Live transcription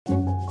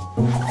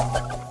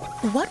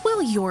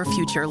your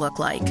future look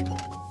like?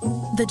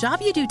 The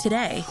job you do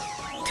today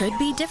could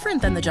be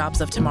different than the jobs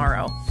of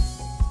tomorrow.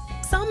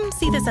 Some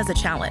see this as a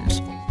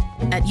challenge.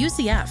 At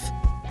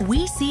UCF,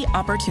 we see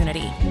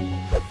opportunity.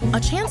 A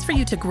chance for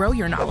you to grow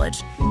your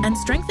knowledge and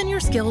strengthen your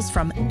skills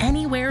from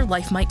anywhere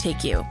life might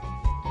take you.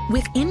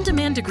 With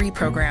in-demand degree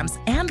programs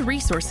and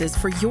resources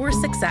for your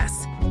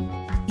success,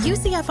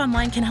 UCF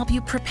Online can help you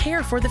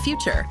prepare for the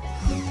future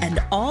and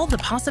all the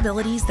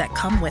possibilities that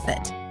come with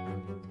it.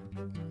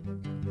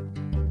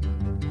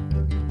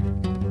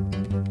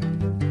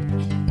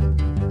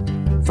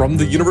 From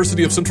the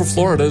University of Central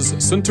Florida's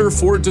Center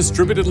for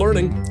Distributed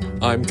Learning,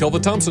 I'm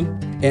Kelvin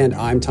Thompson. And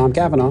I'm Tom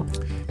Cavanaugh.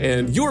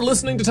 And you're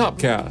listening to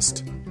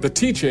Topcast, the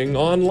Teaching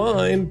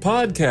Online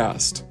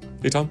podcast.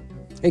 Hey, Tom.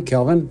 Hey,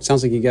 Kelvin.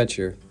 Sounds like you got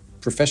your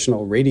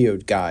professional radio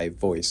guy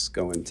voice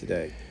going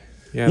today.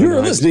 Yeah,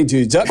 you're listening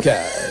to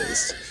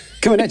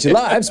Topcast. Coming at you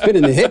live,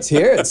 spinning the hits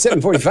here at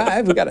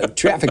 7:45. We got a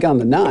traffic on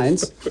the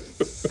nines.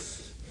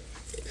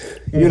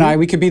 You and I,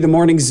 we could be the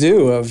morning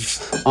zoo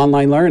of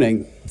online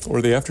learning. Or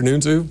the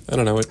afternoon zoo. I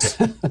don't know. It's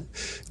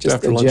just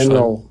after a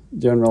general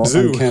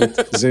zoo.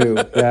 Unkempt zoo.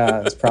 Yeah,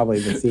 that's probably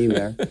the theme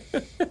there.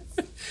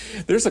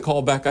 There's a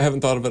callback. I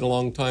haven't thought of it in a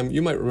long time.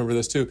 You might remember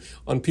this too.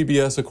 On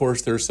PBS, of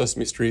course, there's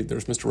Sesame Street.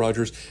 There's Mr.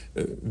 Rogers,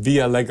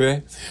 Via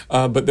Alegre.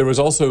 But there was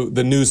also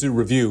the New Zoo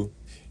Review.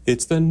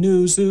 It's the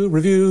New Zoo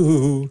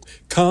Review,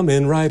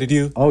 coming right at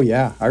you. Oh,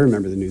 yeah. I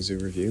remember the New Zoo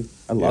Review.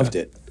 I loved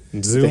it.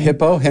 Zoom. The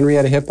hippo,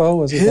 Henrietta Hippo.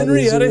 Was it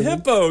Henrietta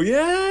Hippo,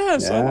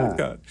 yes. Yeah. Oh, my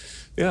God.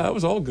 Yeah, that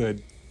was all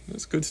good.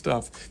 That's good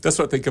stuff. That's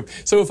what I think of.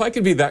 So if I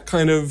could be that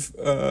kind of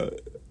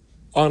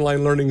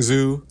online learning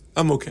zoo,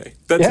 I'm okay.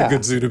 That's a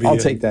good zoo to be in. I'll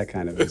take that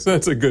kind of a zoo.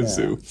 That's a good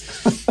zoo.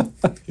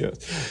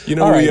 Yes. You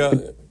know, all right,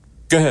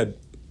 go ahead.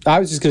 I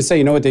was just going to say,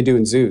 you know what they do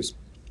in zoos?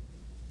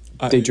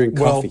 They drink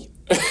coffee.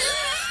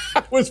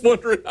 I was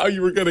wondering how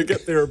you were going to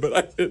get there, but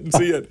I didn't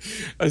see it.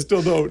 I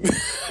still don't,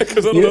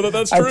 because I don't know that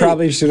that's true. I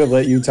probably should have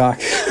let you talk.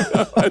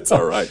 It's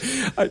all right.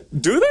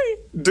 Do they?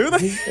 Do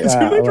they?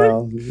 Yeah,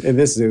 well, in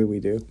this zoo we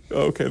do.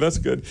 Okay, that's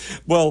good.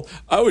 Well,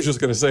 I was just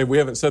going to say, we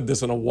haven't said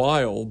this in a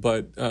while,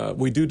 but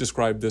we do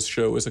describe this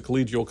show as a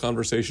collegial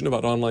conversation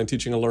about online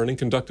teaching and learning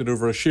conducted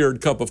over a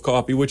shared cup of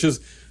coffee, which is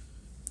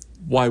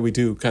why we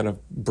do kind of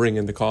bring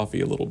in the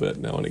coffee a little bit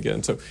now and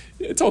again. So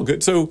it's all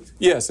good. So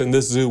yes, in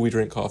this zoo we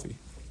drink coffee.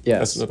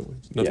 Yes. That's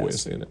another way of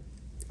saying it.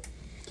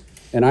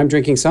 And I'm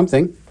drinking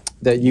something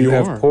that you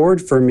have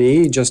poured for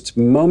me just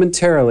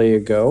momentarily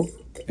ago,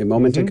 a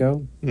moment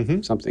ago,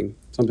 something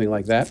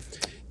like that.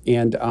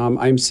 And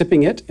I'm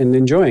sipping it and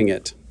enjoying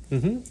it.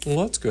 Well,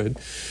 that's good.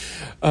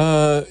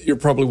 You're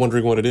probably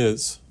wondering what it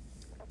is.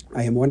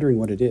 I am wondering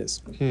what it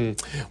is.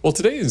 Well,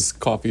 today's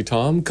coffee,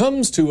 Tom,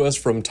 comes to us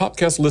from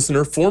Topcast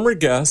listener, former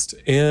guest,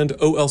 and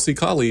OLC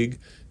colleague,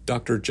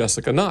 Dr.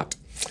 Jessica Knott.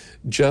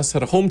 Jess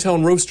had a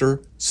hometown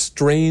roaster,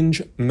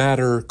 Strange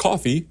Matter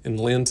Coffee in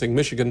Lansing,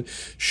 Michigan,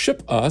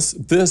 ship us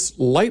this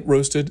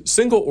light-roasted,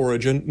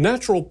 single-origin,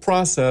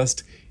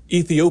 natural-processed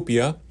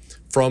Ethiopia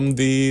from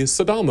the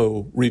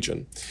Sidamo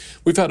region.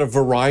 We've had a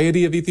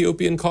variety of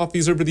Ethiopian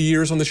coffees over the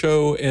years on the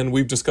show, and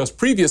we've discussed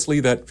previously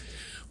that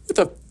with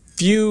a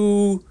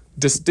few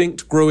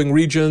distinct growing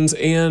regions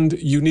and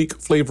unique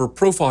flavor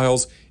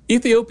profiles,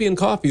 Ethiopian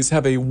coffees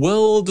have a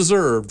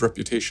well-deserved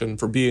reputation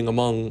for being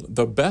among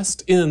the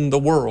best in the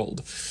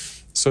world.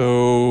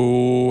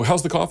 So,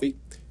 how's the coffee?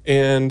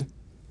 And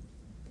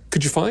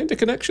could you find a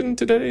connection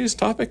to today's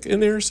topic in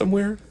there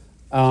somewhere?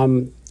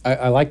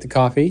 I like the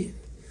coffee.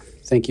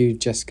 Thank you,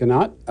 Jessica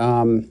Knott.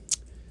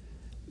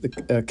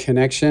 The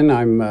connection,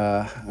 I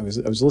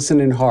was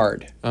listening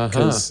hard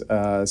because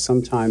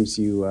sometimes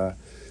you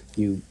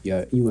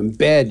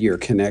embed your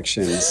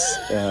connections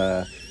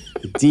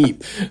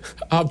deep.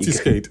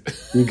 Obfuscate.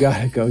 You got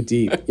to go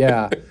deep.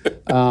 Yeah.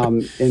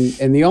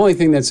 And the only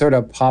thing that's sort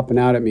of popping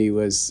out at me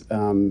was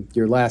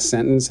your last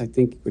sentence. I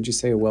think, would you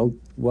say a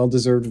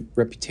well-deserved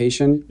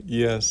reputation?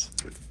 Yes.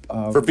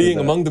 For being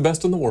among the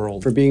best in the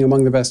world. For being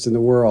among the best in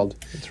the world.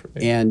 That's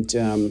right. And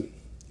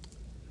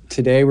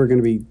today we're going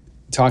to be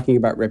talking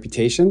about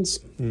reputations.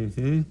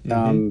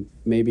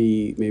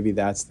 Maybe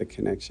that's the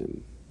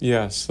connection.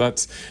 Yes,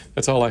 that's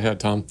all I had,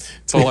 Tom.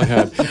 That's all I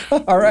had.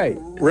 All right.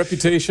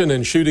 Reputation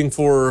and shooting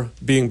for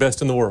being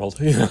best in the world.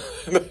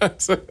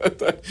 That's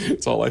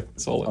all I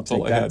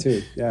had.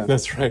 Too. Yeah.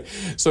 That's right.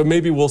 So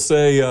maybe we'll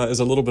say,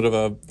 as a little bit of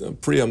a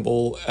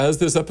preamble, as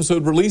this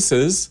episode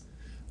releases,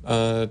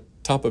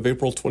 top of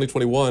April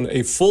 2021,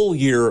 a full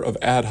year of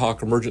ad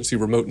hoc emergency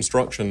remote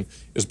instruction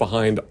is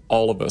behind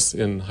all of us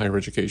in higher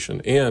education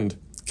and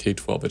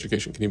K-12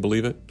 education. Can you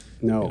believe it?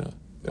 No.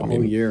 A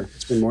whole year.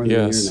 It's been more than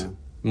a year now.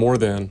 More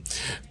than.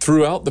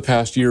 Throughout the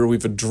past year,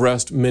 we've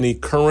addressed many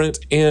current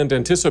and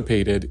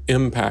anticipated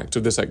impacts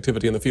of this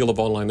activity in the field of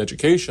online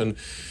education.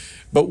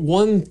 But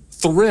one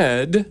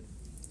thread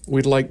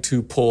we'd like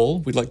to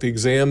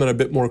examine a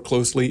bit more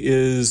closely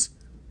is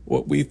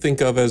what we think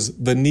of as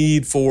the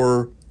need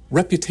for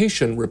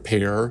reputation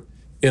repair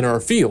in our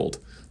field,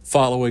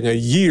 following a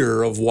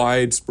year of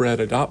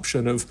widespread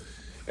adoption of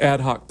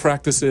ad hoc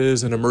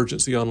practices and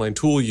emergency online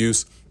tool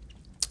use.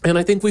 And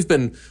I think we've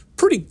been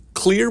pretty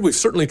clear, we've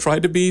certainly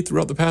tried to be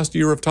throughout the past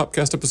year of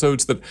Topcast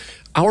episodes, that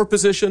our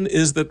position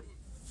is that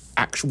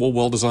actual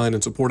well-designed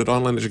and supported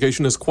online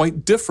education is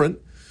quite different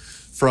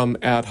from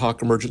ad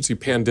hoc emergency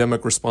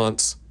pandemic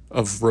response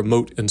of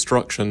remote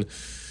instruction.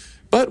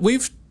 But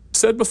we've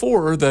said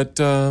before that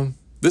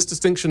this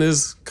distinction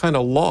is kind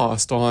of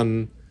lost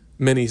on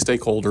many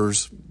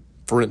stakeholders.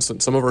 For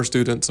instance, some of our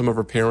students, some of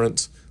our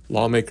parents,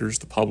 lawmakers,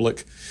 the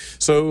public.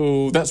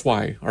 So that's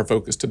why our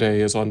focus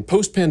today is on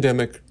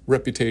post-pandemic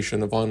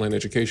reputation of online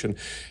education.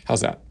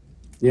 How's that?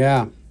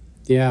 Yeah,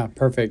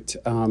 perfect.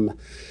 And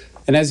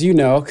as you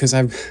know, because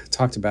I've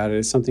talked about it,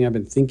 it's something I've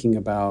been thinking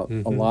about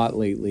a lot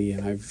lately,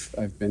 and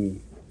I've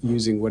been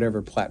using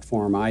whatever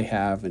platform I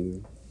have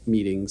and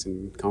meetings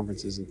and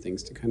conferences and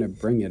things to kind of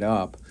bring it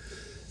up,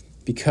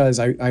 because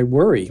I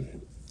worry.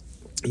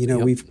 You know,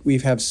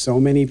 we've have so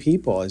many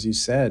people, as you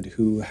said,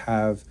 who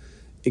have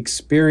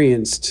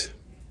experienced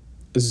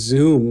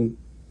Zoom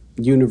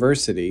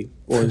University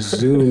or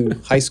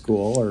Zoom high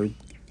school or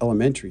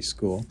elementary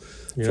school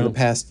for the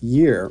past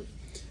year.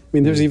 I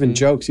mean, there's even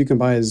jokes. You can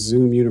buy a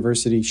Zoom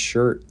University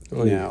shirt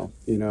now,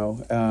 you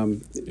know.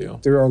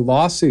 There are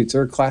lawsuits,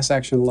 there are class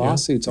action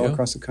lawsuits all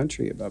across the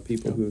country about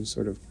people who are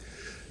sort of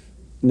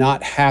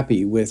not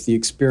happy with the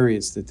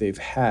experience that they've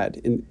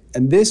had. And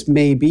this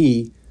may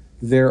be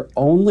their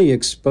only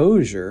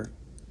exposure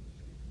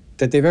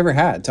that they've ever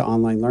had to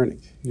online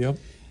learning. Yep.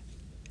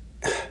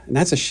 And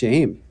that's a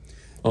shame.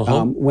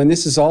 When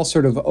this is all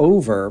sort of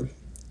over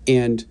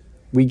and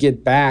we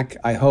get back,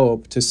 I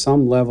hope, to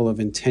some level of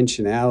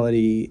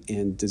intentionality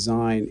and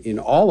design in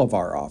all of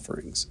our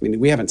offerings. I mean,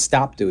 we haven't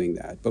stopped doing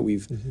that, but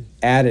we've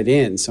added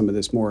in some of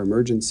this more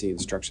emergency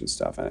instruction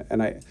stuff.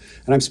 And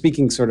I'm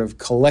speaking sort of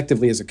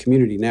collectively as a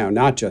community now,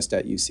 not just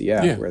at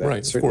UCF, where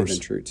that's certainly been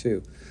true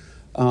too.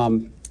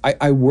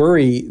 I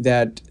worry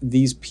that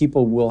these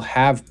people will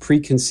have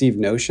preconceived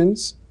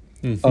notions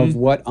of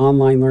what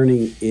online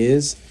learning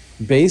is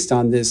based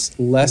on this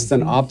less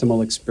than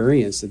optimal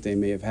experience that they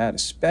may have had,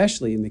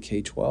 especially in the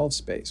K-12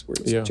 space, where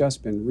it's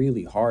just been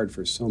really hard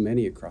for so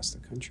many across the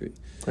country.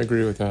 I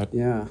agree with that.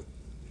 Yeah.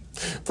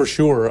 For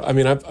sure. I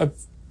mean,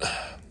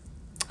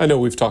 I know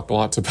we've talked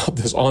lots about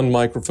this on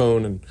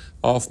microphone and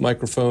off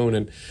microphone,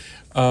 and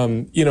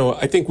you know,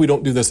 I think we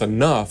don't do this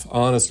enough,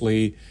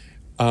 honestly,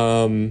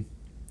 in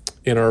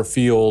our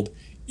field,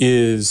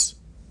 is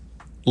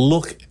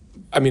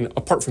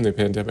apart from the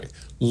pandemic,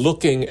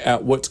 looking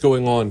at what's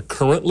going on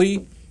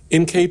currently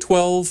in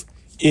K-12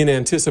 in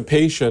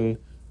anticipation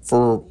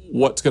for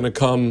what's going to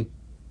come,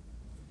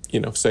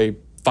 you know, say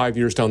 5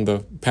 years down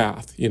the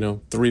path,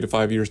 3 to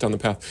 5 years down the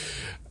path.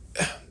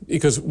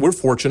 Because we're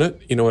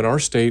fortunate, in our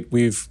state,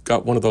 we've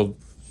got one of the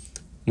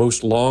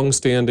most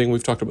long-standing,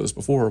 we've talked about this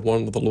before,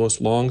 one of the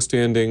most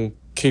long-standing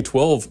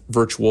K-12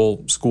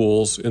 virtual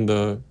schools in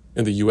the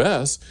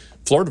U.S.,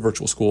 Florida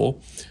Virtual School.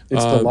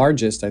 It's the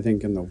largest, I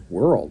think, in the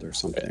world or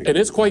something. And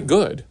it's quite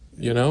good.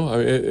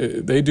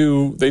 They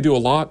do a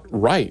lot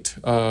right,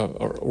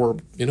 or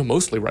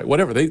mostly right.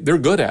 Whatever, they're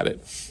good at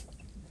it.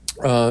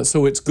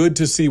 So it's good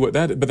to see but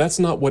that's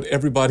not what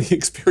everybody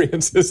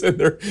experiences in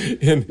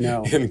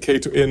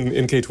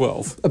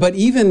K-12. But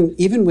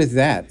even with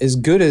that, as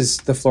good as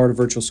the Florida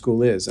Virtual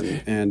School is,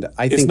 and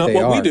I think they are, it's not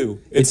what we do.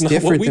 It's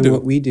different than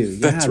what we do.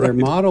 Yeah, That's their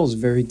model is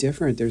very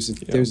different.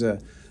 There's a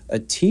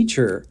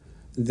teacher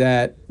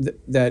that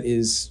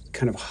is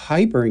kind of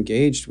hyper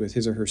engaged with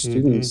his or her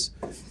students,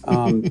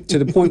 to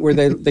the point where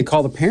they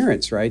call the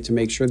parents, right, to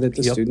make sure that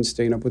the students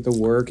staying up with the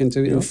work and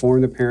to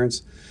inform the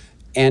parents.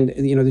 And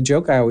the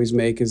joke I always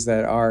make is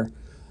that our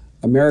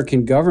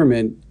American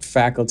government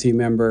faculty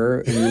member,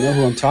 and you know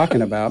who I'm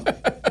talking about,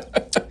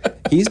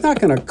 he's not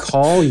going to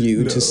call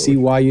you to see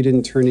why you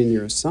didn't turn in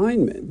your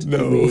assignment.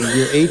 No. I mean,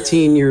 you're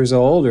 18 years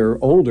old or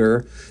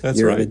older. That's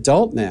you're right. an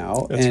adult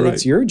now,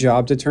 it's your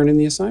job to turn in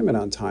the assignment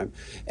on time.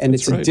 And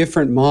it's a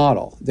different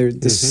model.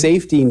 The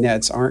safety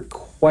nets aren't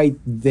quite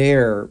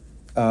there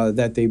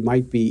that they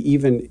might be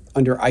even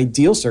under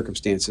ideal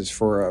circumstances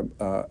for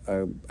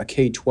a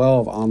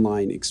K-12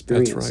 online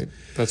experience.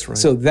 That's right.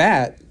 So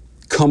that,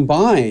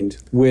 combined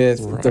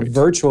with the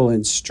virtual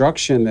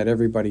instruction that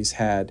everybody's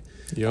had,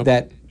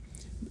 that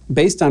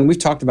based on, we've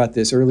talked about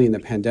this early in the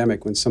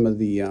pandemic when some of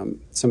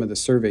the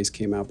surveys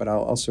came out, but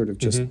I'll sort of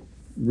just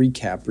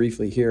recap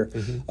briefly here.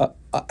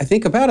 I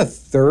think about a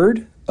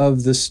third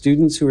of the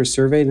students who are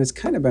surveyed, and it's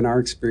kind of been our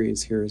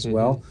experience here as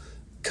well,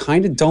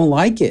 kind of don't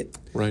like it.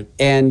 Right.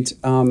 And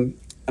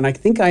I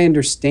think I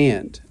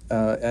understand.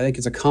 I think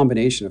it's a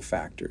combination of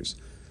factors.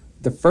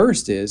 The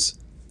first is,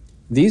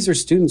 these are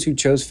students who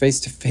chose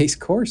face-to-face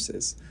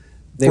courses.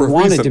 They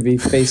wanted to be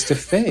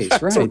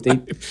face-to-face, right?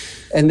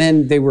 And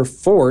then they were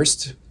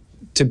forced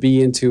to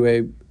be into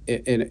a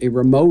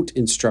remote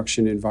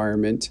instruction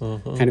environment,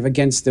 kind of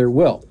against their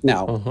will.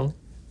 Now,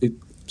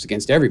 it's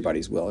against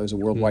everybody's will. There's a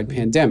worldwide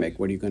pandemic.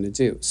 What are you going to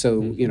do?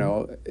 So,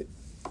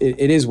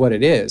 it is what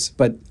it is.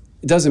 But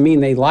it doesn't mean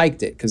they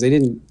liked it, because they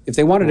didn't. If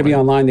they wanted to be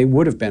online, they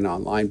would have been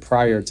online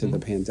prior to the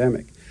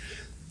pandemic.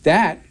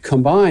 That,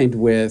 combined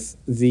with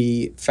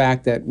the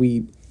fact that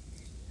we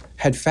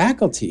had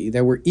faculty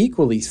that were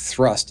equally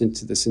thrust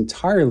into this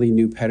entirely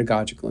new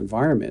pedagogical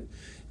environment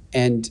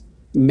and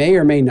may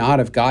or may not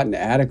have gotten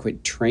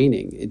adequate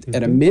training.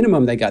 At a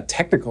minimum, they got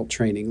technical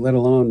training, let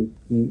alone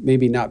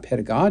maybe not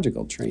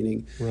pedagogical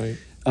training. Right.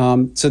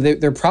 So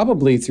they're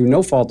probably, through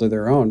no fault of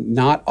their own,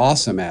 not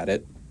awesome at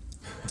it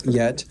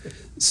yet.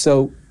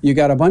 So you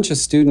got a bunch of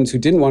students who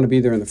didn't want to be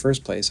there in the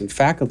first place and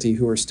faculty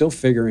who are still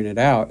figuring it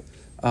out.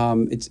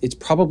 It's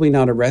probably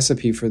not a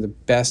recipe for the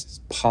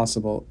best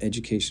possible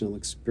educational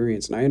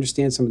experience. And I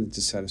understand some of the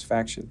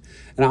dissatisfaction.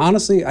 And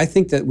honestly, I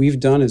think that we've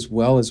done as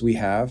well as we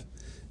have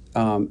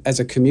as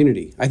a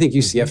community. I think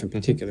UCF in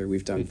particular,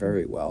 we've done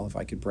very well, if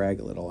I could brag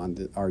a little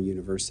on our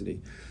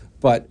university.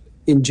 But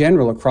in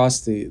general,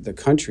 across the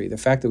country, the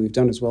fact that we've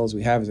done as well as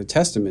we have is a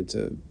testament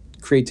to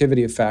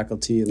creativity of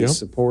faculty and the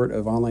support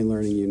of online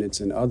learning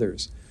units and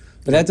others.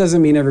 But that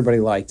doesn't mean everybody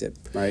liked it,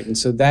 right? And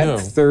so that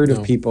third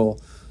of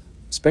people,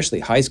 especially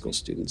high school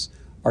students,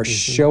 are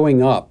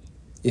showing up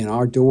in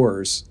our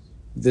doors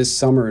this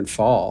summer and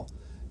fall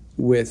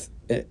with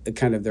a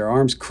kind of their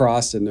arms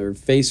crossed and their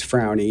face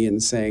frowny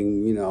and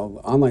saying, you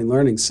know, online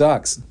learning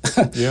sucks.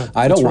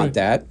 I don't want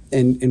that.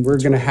 And we're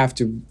going to have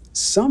to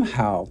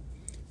somehow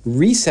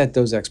reset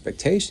those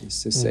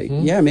expectations to say,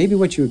 yeah, maybe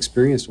what you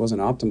experienced wasn't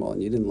optimal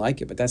and you didn't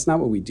like it, but that's not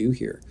what we do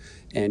here.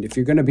 And if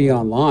you're going to be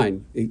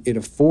online, it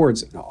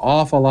affords an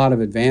awful lot of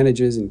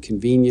advantages and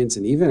convenience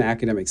and even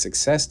academic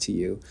success to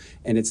you,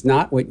 and it's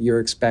not what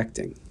you're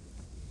expecting.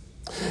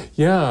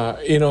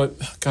 Yeah, you know,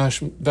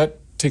 gosh, that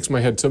takes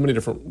my head so many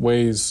different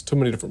ways, so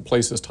many different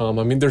places, Tom.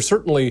 I mean, there's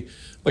certainly,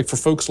 like for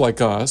folks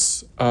like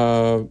us,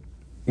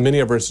 many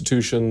of our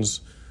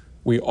institutions,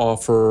 we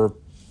offer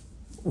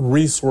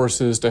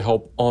resources to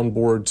help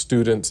onboard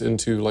students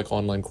into like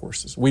online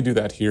courses. We do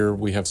that here.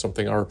 We have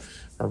something, our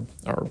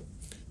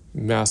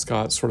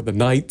mascot, sort of the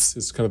Knights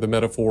is kind of the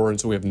metaphor, and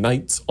so we have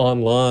Knights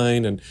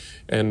online,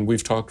 and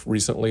we've talked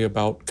recently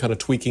about kind of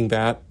tweaking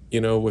that,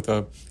 you know,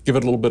 give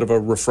it a little bit of a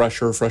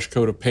refresher, fresh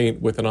coat of paint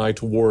with an eye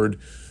toward,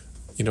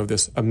 you know,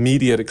 this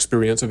immediate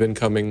experience of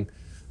incoming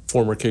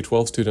former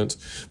K-12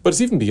 students. But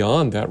it's even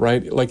beyond that,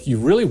 right? Like you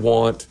really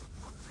want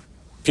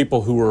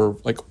people who are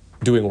like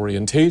doing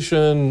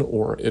orientation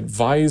or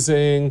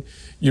advising.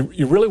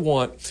 You really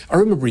want, I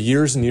remember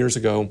years and years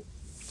ago,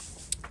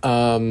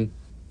 I'm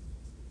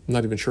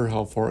not even sure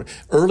how far,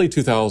 early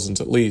 2000s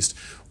at least,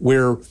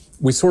 where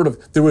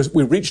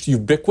we reached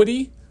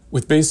ubiquity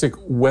with basic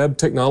web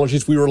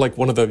technologies. We were like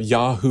one of the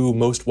Yahoo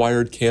most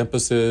wired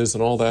campuses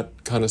and all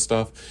that kind of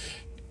stuff.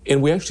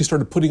 And we actually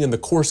started putting in the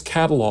course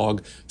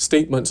catalog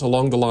statements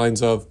along the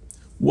lines of,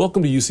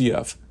 welcome to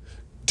UCF.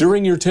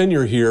 During your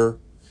tenure here,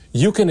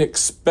 you can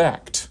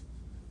expect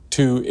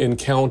to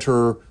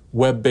encounter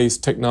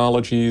web-based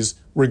technologies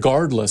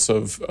regardless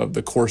of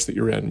the course that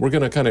you're in. We're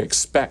going to kind of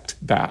expect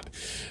that.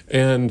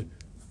 And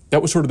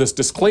that was sort of this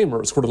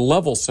disclaimer, sort of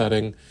level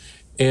setting.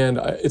 And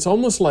it's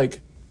almost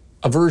like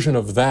a version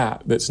of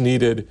that that's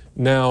needed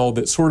now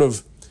that sort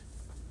of,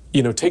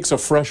 you know, takes a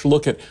fresh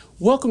look at,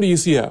 welcome to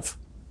UCF.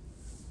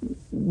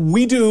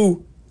 We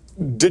do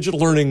digital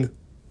learning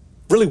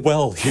really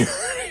well here.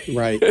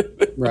 Right.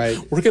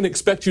 We're going to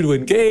expect you to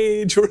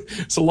engage.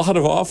 It's a lot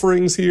of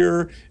offerings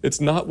here.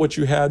 It's not what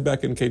you had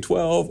back in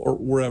K-12 or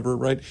wherever,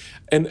 right?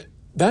 And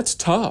that's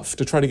tough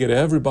to try to get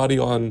everybody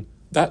on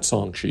that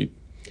song sheet.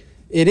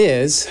 It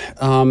is.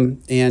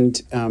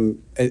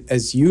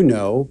 As you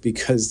know,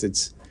 because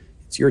it's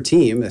your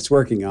team that's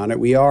working on it,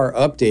 we are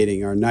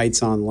updating our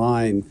Knights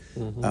Online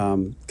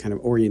kind of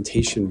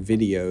orientation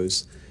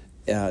videos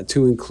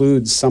to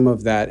include some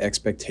of that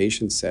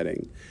expectation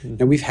setting.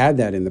 And we've had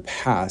that in the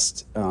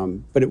past,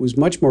 but it was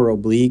much more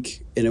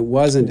oblique and it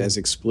wasn't as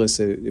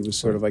explicit. It was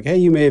sort of like, hey,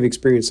 you may have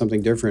experienced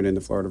something different in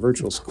the Florida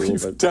Virtual School.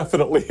 You've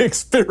definitely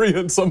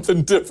experienced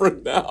something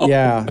different now.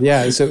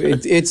 Yeah. So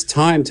it's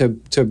time to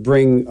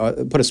bring,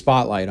 put a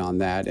spotlight on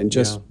that and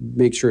just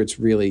make sure it's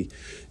really,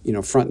 you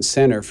know, front and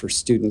center for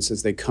students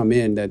as they come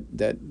in,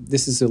 that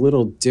this is a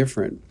little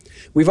different.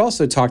 We've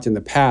also talked in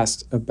the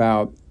past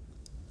about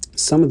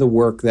some of the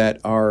work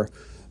that our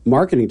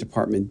marketing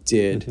department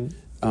did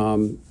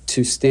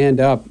to stand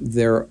up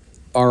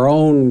our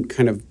own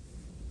kind of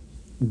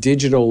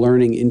digital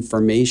learning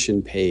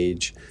information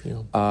page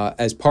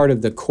as part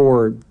of the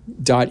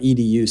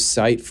core.edu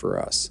site for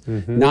us.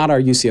 Not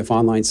our UCF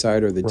Online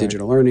site or the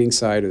digital learning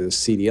site or the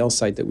CDL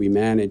site that we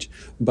manage,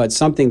 but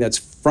something that's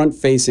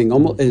front-facing,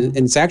 almost, and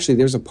it's actually,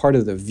 there's a part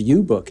of the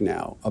view book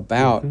now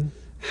about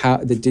how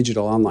the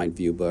digital online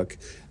view book,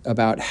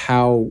 about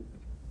how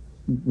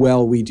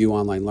well we do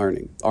online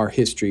learning, our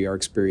history, our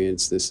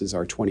experience. This is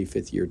our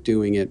 25th year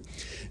doing it.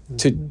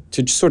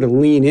 To sort of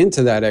lean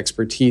into that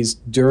expertise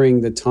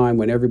during the time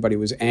when everybody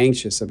was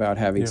anxious about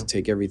having to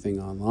take everything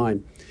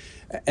online.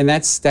 And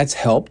that's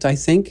helped, I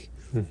think,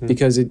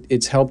 because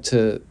it's helped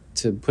to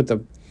put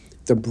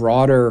the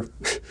broader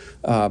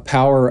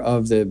power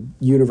of the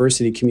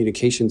university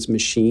communications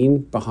machine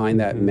behind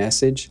that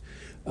message.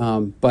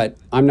 But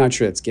I'm not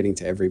sure that's getting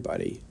to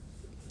everybody.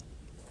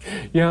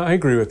 Yeah, I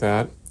agree with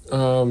that.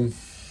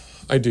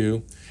 I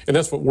do. and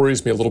that's what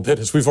worries me a little bit,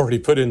 is we've already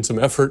put in some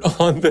effort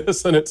on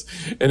this, and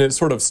it's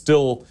sort of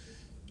still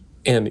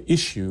an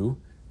issue,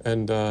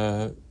 and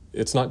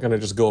it's not going to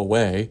just go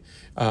away.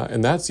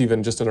 And that's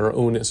even just in our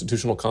own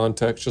institutional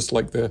context, just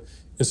like the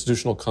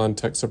institutional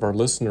context of our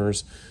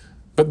listeners.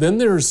 But then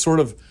there's sort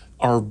of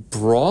our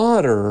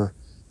broader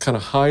kind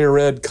of higher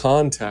ed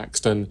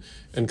context, and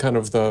kind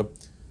of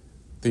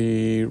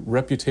the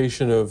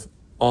reputation of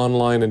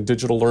online and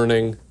digital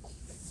learning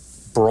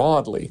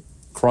broadly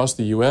across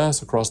the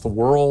U.S., across the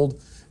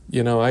world.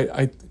 You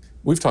know,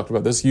 we've talked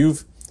about this.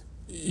 You've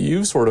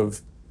sort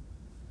of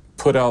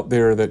put out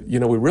there that, you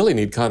know, we really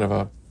need kind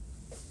of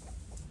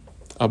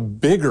a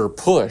bigger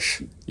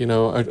push, you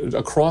know,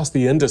 across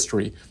the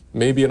industry.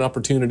 Maybe an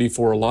opportunity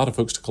for a lot of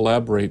folks to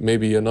collaborate,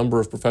 maybe a number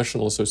of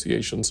professional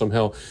associations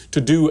somehow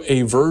to do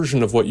a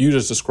version of what you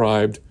just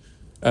described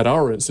at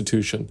our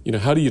institution. You know,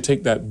 how do you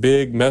take that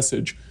big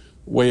message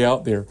way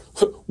out there?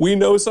 We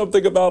know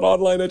something about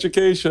online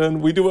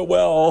education. We do it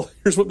well.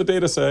 Here's what the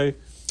data say.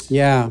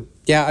 Yeah,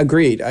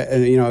 agreed.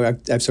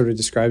 I've sort of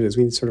described it as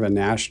we need sort of a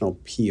national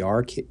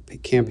PR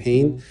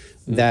campaign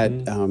that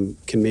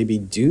can maybe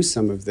do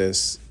some of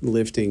this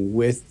lifting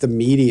with the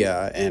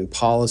media and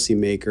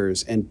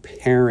policymakers and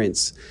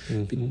parents.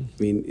 I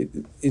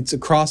mean, it's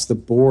across the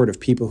board of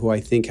people who I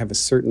think have a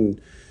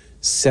certain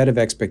set of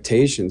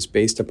expectations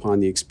based upon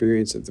the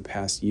experience of the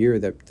past year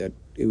that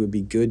it would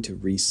be good to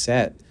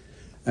reset.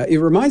 It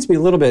reminds me a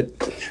little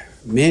bit,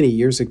 many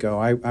years ago,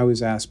 I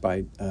was asked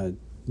by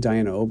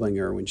Diana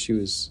Oblinger, when she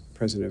was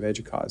president of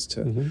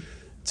EDUCAUSE,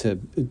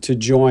 to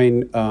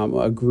join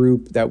a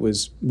group that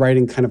was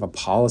writing kind of a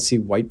policy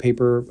white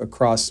paper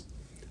across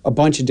a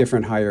bunch of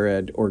different higher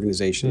ed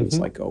organizations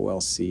like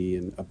OLC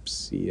and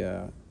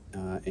UPSIA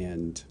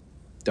and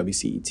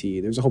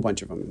WCET. There's a whole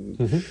bunch of them.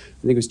 I think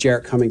it was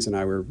Jarrett Cummings and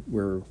I were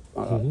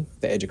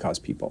the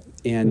EDUCAUSE people,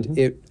 and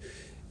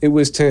it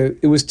was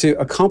to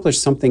accomplish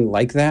something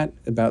like that,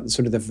 about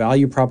sort of the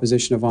value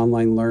proposition of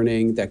online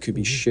learning that could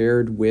be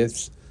shared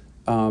with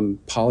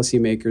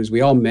policymakers.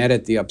 We all met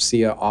at the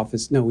UPSIA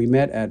office. No, we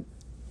met at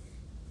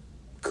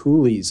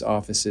Cooley's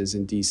offices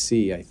in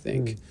DC, I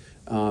think,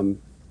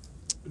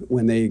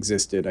 when they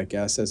existed, I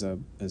guess, as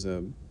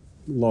a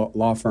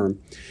law firm.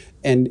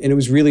 And it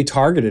was really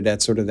targeted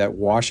at sort of that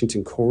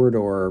Washington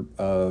corridor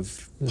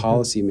of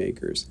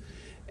policymakers.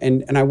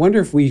 And I wonder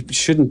if we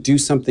shouldn't do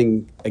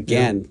something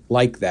again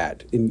like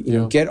that, and you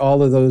know, get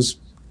all of those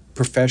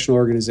professional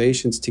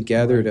organizations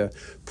together to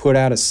put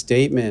out a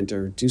statement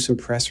or do some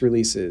press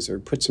releases or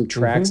put some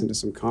tracks into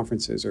some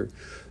conferences, or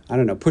I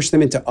don't know, push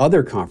them into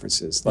other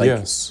conferences like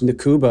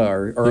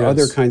NACUBA or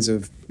other kinds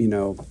of, you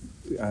know,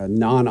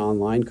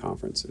 non-online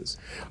conferences.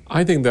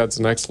 I think that's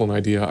an excellent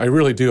idea. I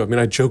really do. I mean,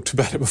 I joked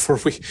about it before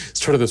we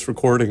started this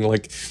recording,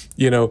 like,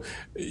 you know,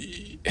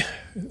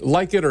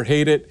 like it or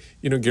hate it,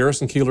 you know,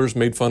 Garrison Keillor's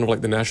made fun of like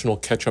the National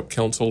Ketchup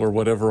Council or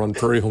whatever on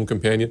Prairie Home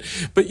Companion.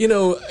 But, you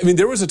know, I mean,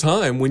 there was a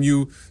time when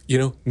you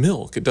know,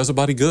 milk, it does a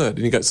body good.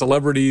 And you got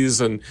celebrities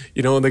and,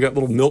 you know, and they got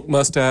little milk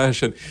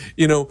mustache. And,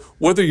 you know,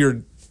 whether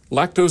you're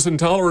lactose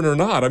intolerant or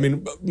not, I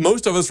mean,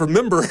 most of us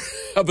remember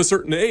of a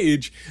certain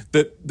age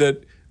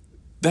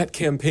that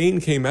campaign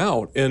came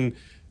out. And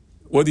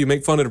whether you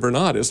make fun of it or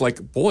not, it's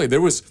like, boy, there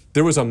was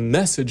a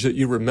message that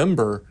you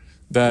remember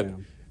that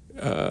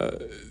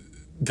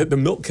that the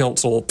Milk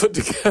Council put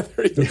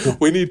together. You know,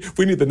 we need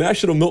the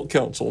National Milk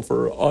Council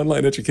for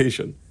online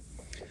education.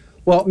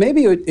 Well,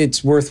 maybe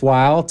it's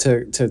worthwhile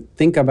to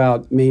think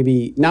about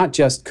maybe not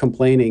just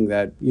complaining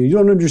that you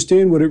don't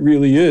understand what it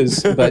really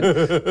is, but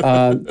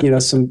you know,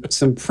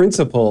 some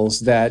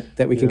principles that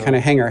we can kind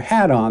of hang our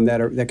hat on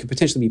that could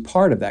potentially be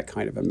part of that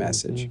kind of a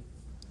message.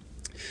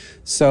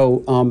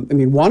 So, I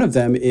mean, one of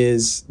them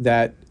is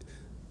that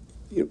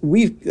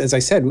as I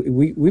said,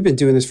 we've been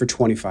doing this for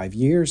 25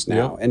 years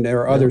now, and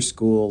there are other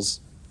schools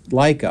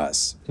like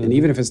us. And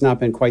even if it's not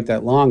been quite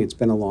that long, it's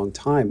been a long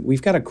time.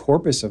 We've got a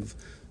corpus of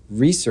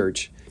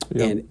research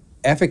and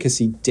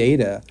efficacy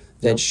data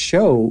that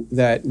show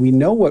that we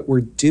know what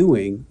we're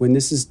doing when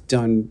this is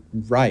done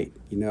right.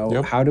 You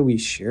know, how do we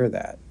share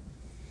that?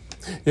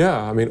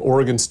 Yeah, I mean,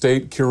 Oregon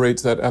State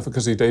curates that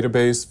efficacy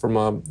database from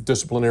a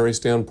disciplinary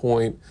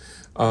standpoint,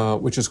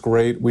 which is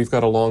great. We've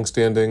got a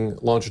long-standing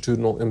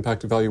longitudinal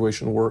impact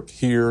evaluation work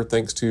here,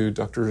 thanks to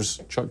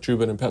Drs. Chuck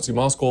Jubin and Patsy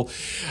Moskal.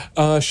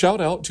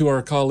 Shout out to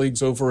our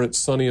colleagues over at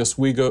SUNY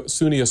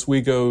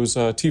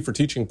Oswego's Tea for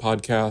Teaching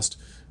podcast.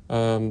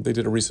 They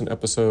did a recent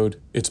episode,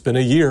 It's Been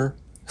a Year,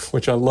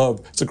 which I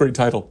love. It's a great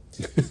title.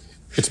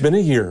 It's been a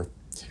year.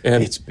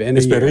 And it's been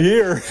a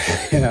year.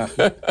 Yeah.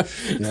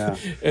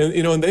 And,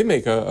 you know, and they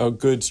make a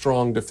good,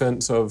 strong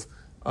defense of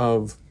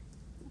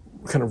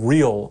kind of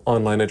real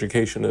online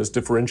education as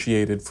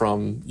differentiated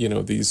from, you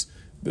know,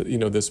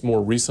 this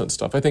more recent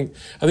stuff. I think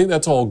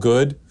that's all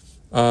good.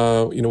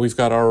 You know, we've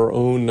got our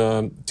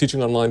own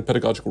Teaching Online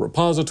Pedagogical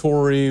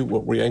Repository, where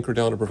we anchor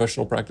down to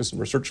professional practice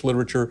and research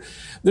literature.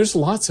 There's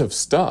lots of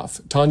stuff.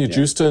 Tanya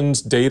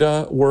Justin's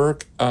data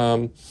work,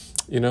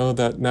 you know,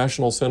 that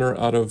National Center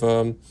out of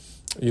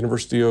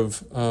University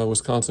of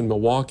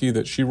Wisconsin-Milwaukee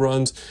that she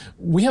runs.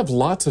 We have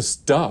lots of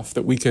stuff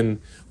that we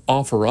can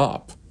offer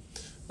up.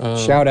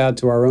 Shout out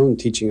to our own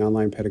Teaching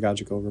Online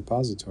Pedagogical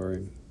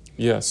Repository.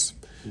 Yes.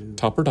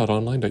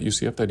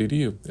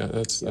 topper.online.ucf.edu. Yeah,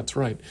 that's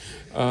right.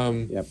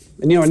 Yep.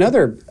 And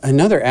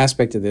another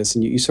aspect of this,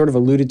 and you sort of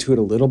alluded to it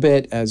a little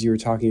bit as you were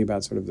talking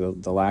about sort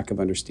of the lack of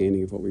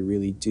understanding of what we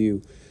really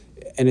do.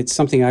 And it's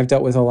something I've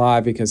dealt with a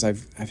lot because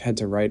I've had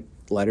to write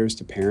letters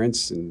to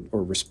parents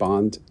or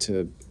respond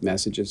to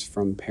messages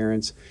from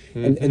parents.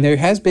 Mm-hmm. And there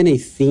has been a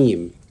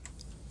theme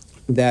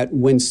that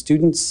when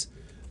students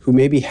who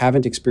maybe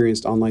haven't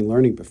experienced online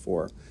learning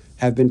before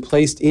have been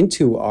placed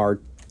into our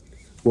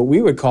what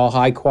we would call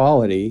high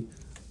quality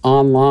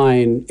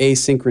online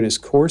asynchronous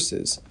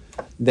courses,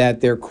 that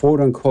they're quote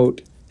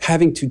unquote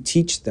having to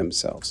teach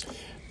themselves.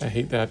 I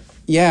hate that.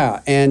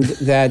 Yeah, and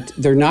that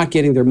they're not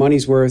getting their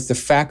money's worth. The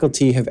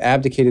faculty have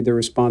abdicated their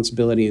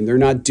responsibility and they're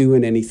not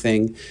doing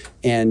anything,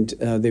 and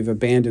they've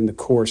abandoned the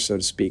course, so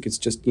to speak. It's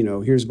just,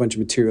 here's a bunch of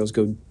materials,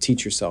 go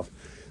teach yourself.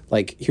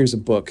 Like, here's a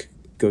book,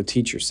 go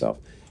teach yourself.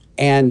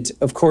 And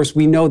of course,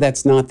 we know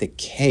that's not the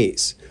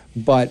case,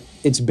 but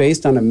it's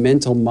based on a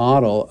mental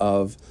model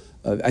of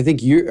I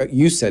think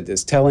you said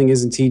this, telling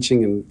isn't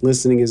teaching and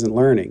listening isn't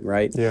learning,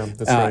 right? Yeah,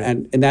 that's right.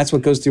 And that's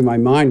what goes through my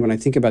mind when I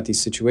think about these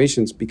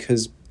situations,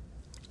 because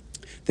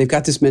they've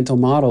got this mental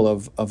model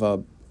of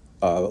a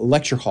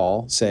lecture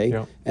hall, say,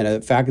 yeah, and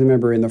a faculty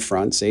member in the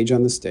front, sage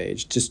on the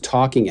stage, just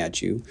talking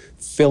at you,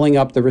 filling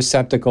up the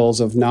receptacles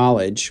of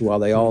knowledge while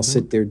they all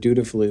sit there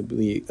dutifully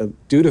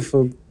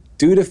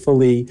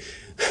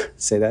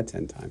say that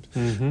 10 times,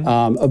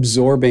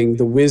 absorbing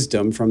the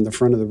wisdom from the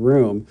front of the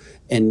room,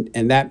 and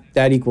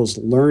that equals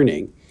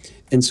learning.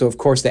 And so, of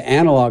course, the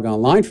analog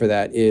online for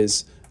that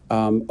is,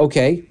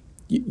 okay,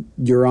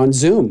 you're on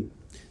Zoom.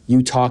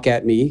 You talk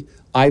at me,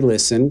 I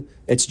listen.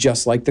 It's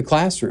just like the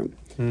classroom.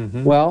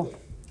 Mm-hmm. Well,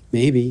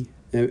 maybe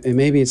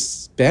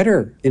it's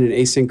better in an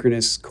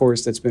asynchronous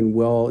course that's been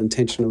well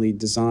intentionally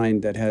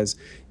designed, that has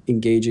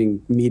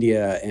engaging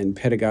media and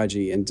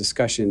pedagogy and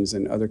discussions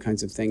and other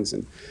kinds of things.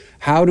 And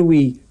how do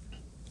we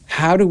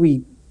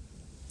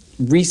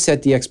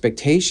reset the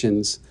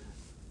expectations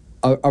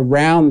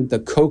around the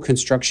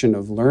co-construction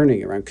of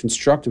learning, around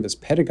constructivist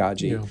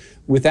pedagogy,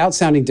 without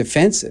sounding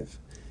defensive?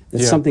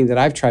 It's something that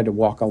I've tried to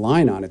walk a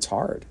line on. It's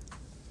hard.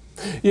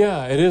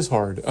 Yeah, it is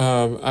hard.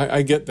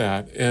 I get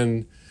that.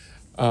 And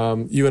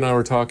you and I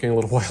were talking a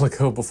little while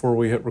ago before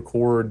we hit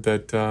record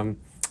that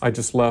I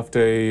just left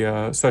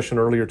a session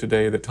earlier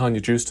today that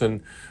Tanya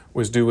Justin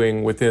was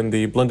doing within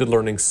the Blended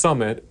Learning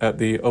Summit at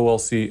the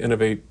OLC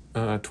Innovate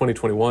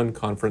 2021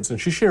 conference.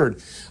 And she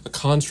shared a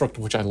construct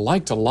which I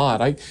liked a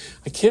lot. I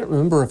can't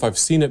remember if I've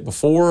seen it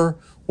before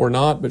or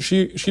not, but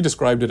she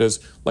described it as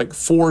like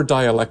 4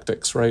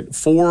 dialectics, right?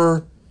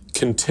 4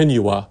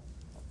 continua,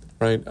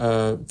 right?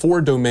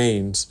 4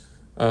 domains,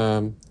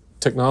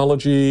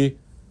 technology,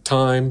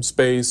 time,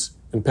 space,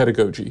 and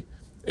pedagogy.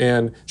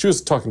 And she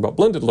was talking about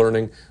blended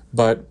learning,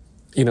 but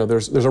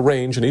there's a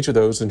range in each of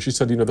those. And she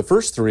said, the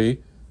first 3,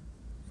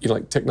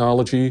 like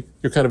technology,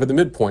 you're kind of at the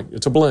midpoint.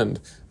 It's a blend.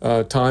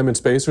 Time and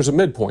space, there's a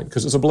midpoint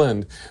because it's a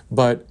blend.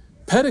 But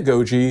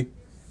pedagogy,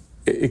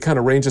 it kind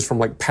of ranges from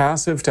like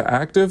passive to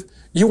active.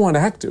 You want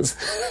active.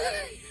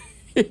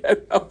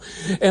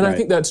 And right. I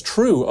think that's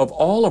true of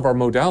all of our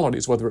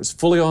modalities, whether it's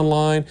fully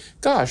online,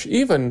 gosh,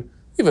 even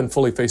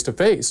fully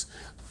face-to-face,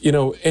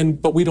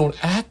 but we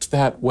don't act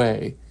that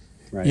way.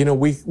 Right.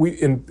 We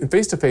in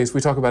face-to-face,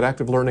 we talk about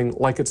active learning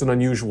like it's an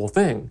unusual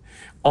thing.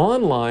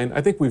 Online,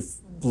 I think we've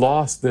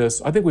lost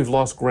this. I think we've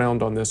lost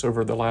ground on this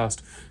over the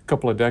last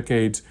couple of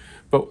decades.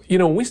 But,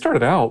 when we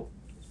started out,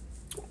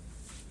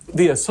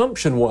 the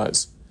assumption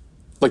was,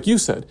 like you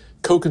said,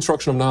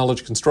 co-construction of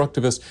knowledge,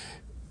 constructivist.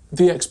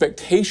 The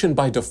expectation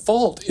by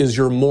default is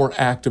you're more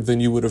active than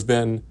you would have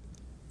been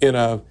in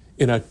a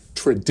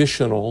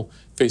traditional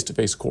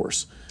face-to-face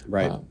course.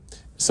 Right.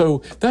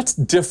 So that's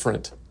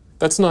different.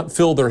 That's not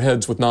fill their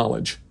heads with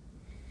knowledge.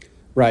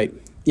 Right.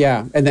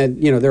 Yeah. And then,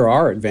 there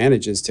are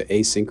advantages to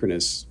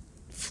asynchronous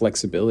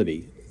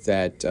flexibility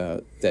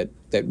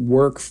that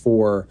work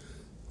for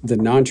the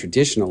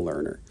non-traditional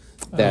learner,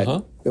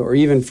 or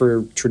even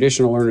for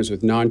traditional learners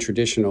with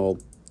non-traditional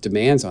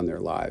demands on their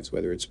lives,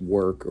 whether it's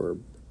work or,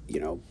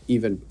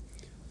 even,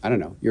 I don't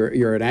know,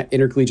 you're an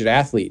intercollegiate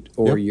athlete,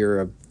 or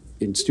you're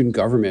in student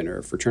government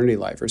or fraternity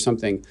life or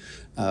something,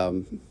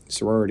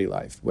 sorority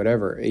life,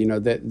 whatever,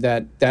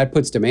 that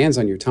puts demands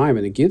on your time,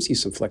 and it gives you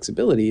some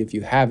flexibility if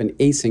you have an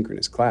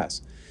asynchronous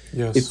class.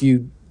 Yes.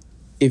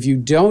 If you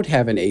don't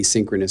have an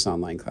asynchronous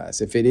online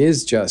class, if it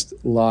is just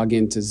log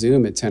into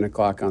Zoom at 10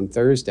 o'clock on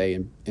Thursday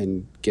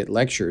and get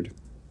lectured,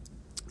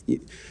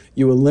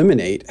 you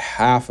eliminate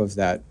half of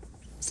that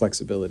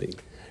flexibility.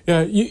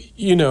 Yeah,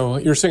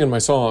 you're singing my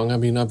song. I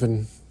mean, I've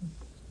been,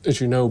 as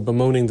you know,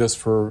 bemoaning this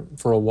for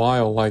a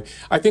while.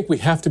 I think we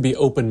have to be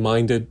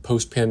open-minded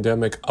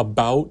post-pandemic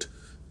about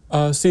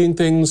seeing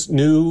things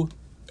new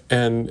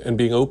and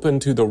being open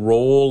to the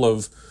role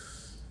of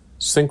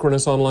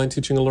synchronous online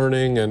teaching and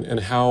learning, and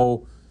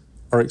how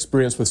our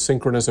experience with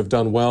synchronous have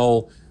done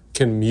well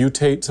can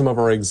mutate some of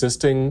our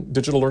existing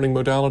digital learning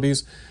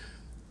modalities,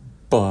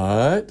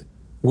 but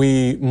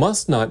we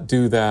must not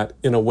do that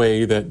in a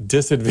way that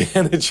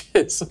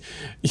disadvantages,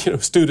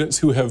 students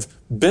who have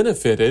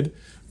benefited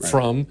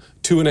from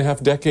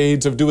 2.5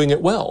 decades of doing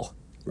it well,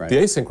 the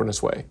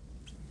asynchronous way.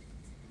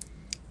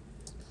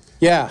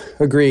 Yeah,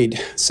 agreed.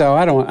 So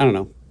I don't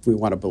know if we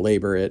want to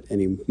belabor it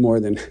any more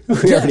than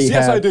we already have.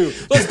 Yes, I do.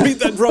 Let's beat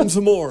that drum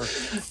some more.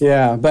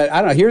 Yeah, but I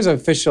don't know. Here's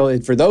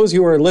official, for those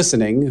who are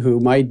listening who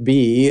might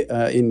be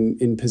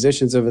in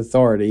positions of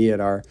authority at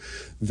our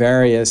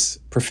various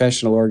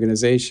professional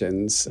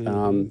organizations.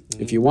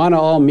 If you want to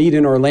all meet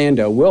in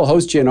Orlando, we'll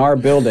host you in our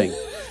building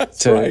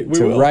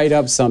to write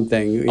up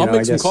something. I'll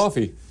make some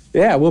coffee.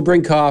 Yeah, we'll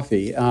bring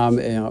coffee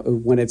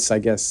when it's, I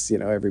guess,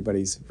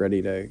 everybody's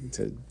ready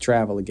to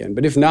travel again.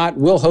 But if not,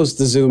 we'll host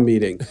the Zoom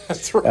meeting.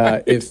 That's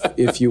right.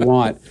 If you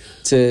want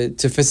to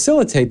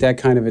facilitate that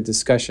kind of a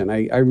discussion.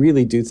 I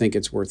really do think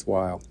it's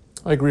worthwhile.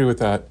 I agree with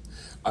that.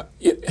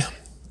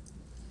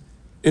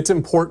 It's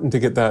important to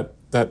get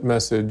that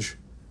message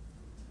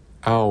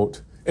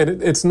out.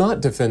 And it's not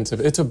defensive.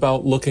 It's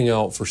about looking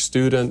out for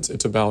students.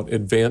 It's about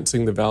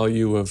advancing the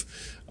value of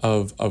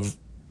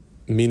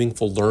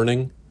meaningful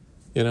learning.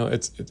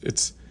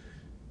 It's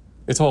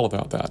all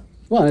about that.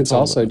 Well, and it's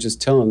also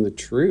just telling the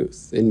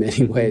truth in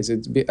many ways.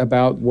 It's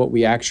about what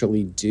we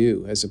actually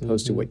do as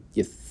opposed to what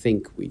you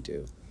think we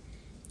do.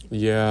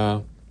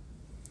 Yeah,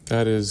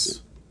 that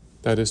is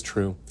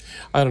true.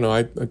 I don't know.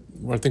 I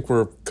think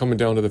we're coming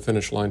down to the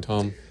finish line,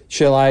 Tom.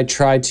 Shall I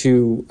try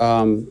to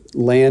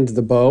land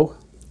the bow?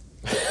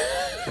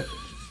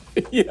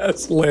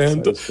 Yes,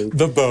 land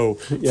the bow.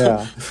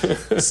 Yeah.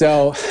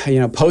 So,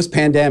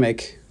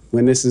 post-pandemic,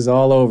 when this is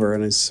all over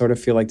and I sort of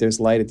feel like there's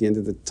light at the end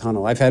of the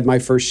tunnel. I've had my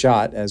first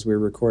shot as we're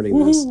recording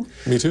this.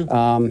 Me too.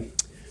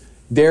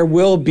 There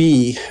will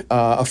be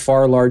a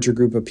far larger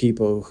group of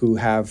people who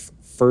have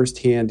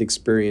firsthand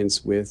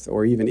experience with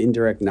or even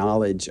indirect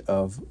knowledge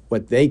of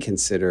what they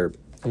consider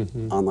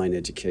online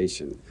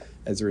education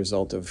as a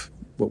result of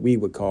what we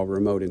would call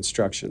remote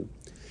instruction.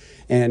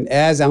 And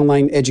as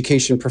online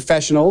education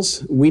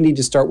professionals, we need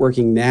to start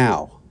working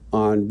now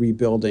on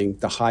rebuilding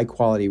the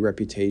high-quality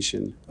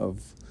reputation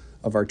of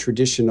our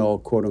traditional,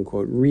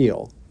 quote-unquote,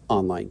 real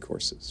online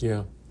courses.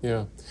 Yeah.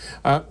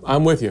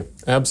 I'm with you.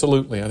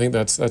 Absolutely. I think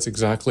that's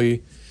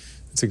exactly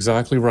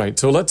right.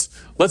 So let's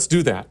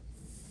do that.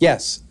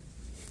 Yes.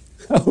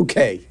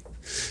 Okay.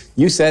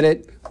 You said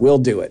it. We'll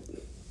do it.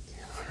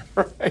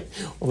 All right.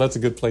 Well, that's a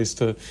good place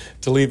to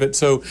leave it.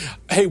 So,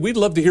 hey, we'd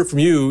love to hear from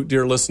you,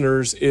 dear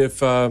listeners.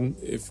 If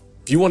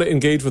you want to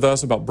engage with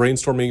us about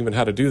brainstorming even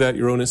how to do that at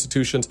your own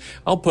institutions,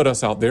 I'll put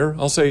us out there.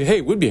 I'll say, hey,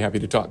 we'd be happy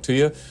to talk to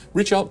you.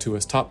 Reach out to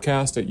us,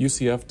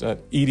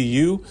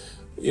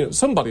 topcast@ucf.edu.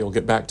 Somebody will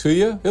get back to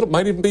you. It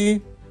might even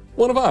be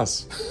one of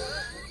us.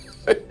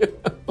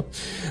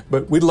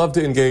 But we'd love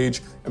to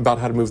engage about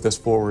how to move this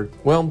forward.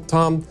 Well,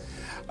 Tom,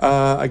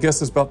 I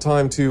guess it's about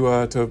time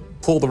to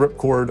pull the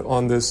ripcord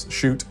on this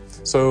shoot.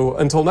 So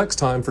until next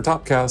time, for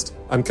Topcast,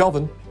 I'm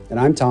Kelvin. And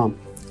I'm Tom.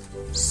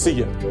 See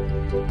ya.